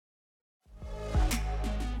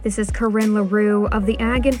This is Corinne LaRue of the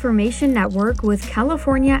Ag Information Network with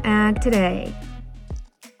California Ag Today.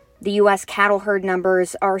 The U.S. cattle herd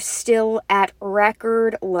numbers are still at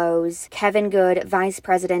record lows. Kevin Good, Vice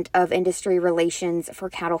President of Industry Relations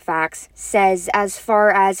for CattleFax, says as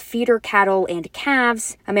far as feeder cattle and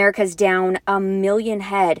calves, America's down 1 million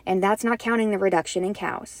head, and that's not counting the reduction in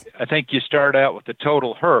cows. I think you start out with the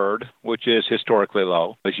total herd, which is historically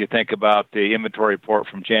low. As you think about the inventory report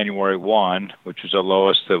from January 1, which is the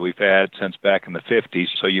lowest that we've had since back in the 50s.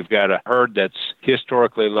 So you've got a herd that's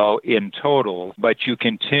historically low in total, but you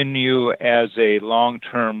continue as a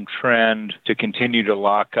long-term trend to continue to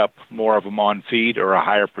lock up more of them on feed or a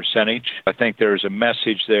higher percentage. I think there's a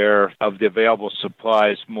message there of the available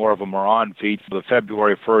supplies, more of them are on feed. The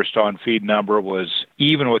February 1st on feed number was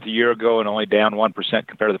even with a year ago and only down 1%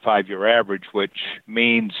 compared to the 5-year average, which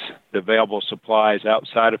means the available supplies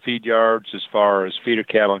outside of feed yards as far as feeder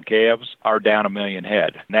cattle and calves are down 1 million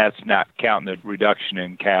head. And that's not counting the reduction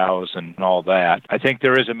in cows and all that. I think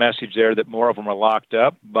there is a message there that more of them are locked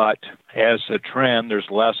up, but as a trend, there's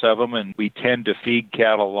less of them, and we tend to feed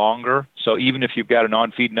cattle longer. So even if you've got an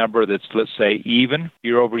on-feed number that's, let's say, even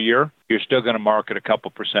year over year, you're still going to market a couple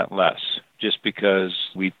percent less just because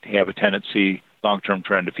we have a tendency, long-term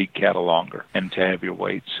trend, to feed cattle longer and to heavier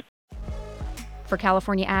weights. For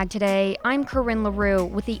California Ag Today, I'm Corinne LaRue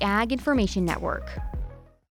with the Ag Information Network.